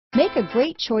Make a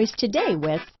great choice today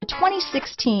with the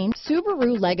 2016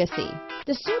 Subaru Legacy.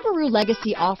 The Subaru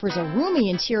Legacy offers a roomy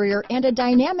interior and a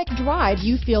dynamic drive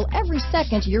you feel every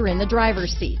second you're in the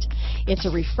driver's seat. It's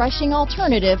a refreshing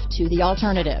alternative to the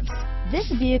alternatives.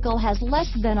 This vehicle has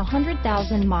less than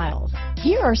 100,000 miles.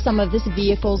 Here are some of this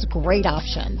vehicle's great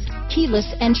options: keyless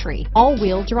entry,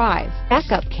 all-wheel drive,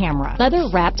 backup camera,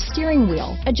 leather-wrapped steering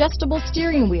wheel, adjustable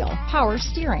steering wheel, power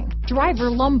steering,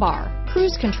 driver lumbar,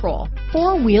 cruise control,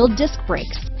 four-wheel disc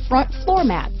brakes, front floor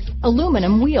mats,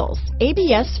 aluminum wheels,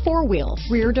 ABS four-wheel,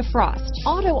 rear defrost,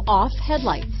 auto-off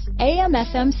headlights,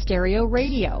 AM/FM stereo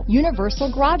radio,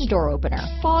 universal garage door opener,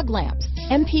 fog lamps,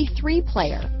 MP3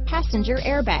 player, passenger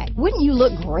airbag. Wouldn't you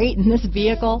look great in this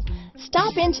vehicle?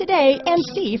 Stop in today and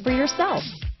see for yourself.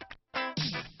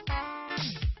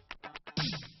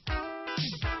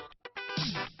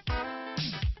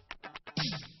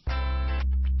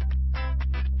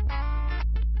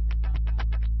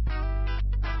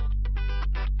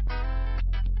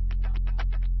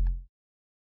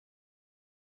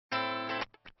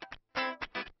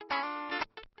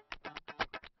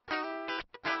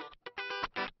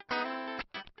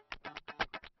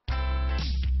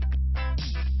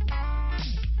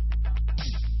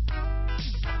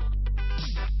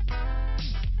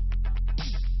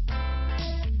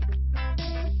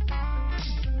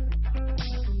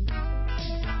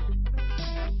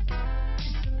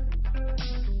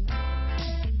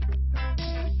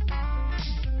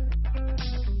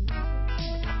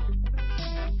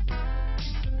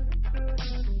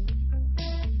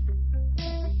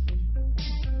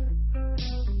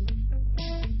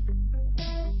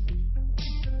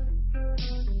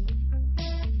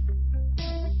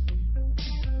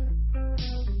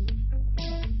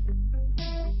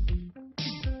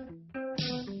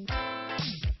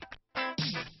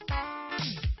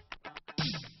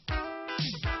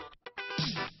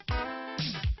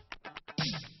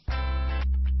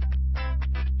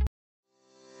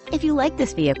 If you like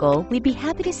this vehicle, we'd be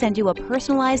happy to send you a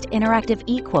personalized interactive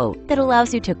e-quote that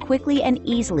allows you to quickly and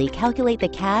easily calculate the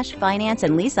cash, finance,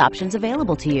 and lease options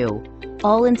available to you.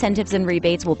 All incentives and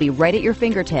rebates will be right at your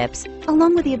fingertips,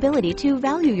 along with the ability to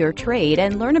value your trade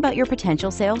and learn about your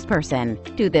potential salesperson.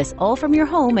 Do this all from your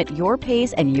home at your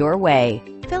pace and your way.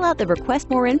 Fill out the Request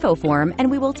More Info form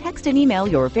and we will text and email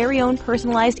your very own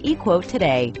personalized e-quote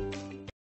today.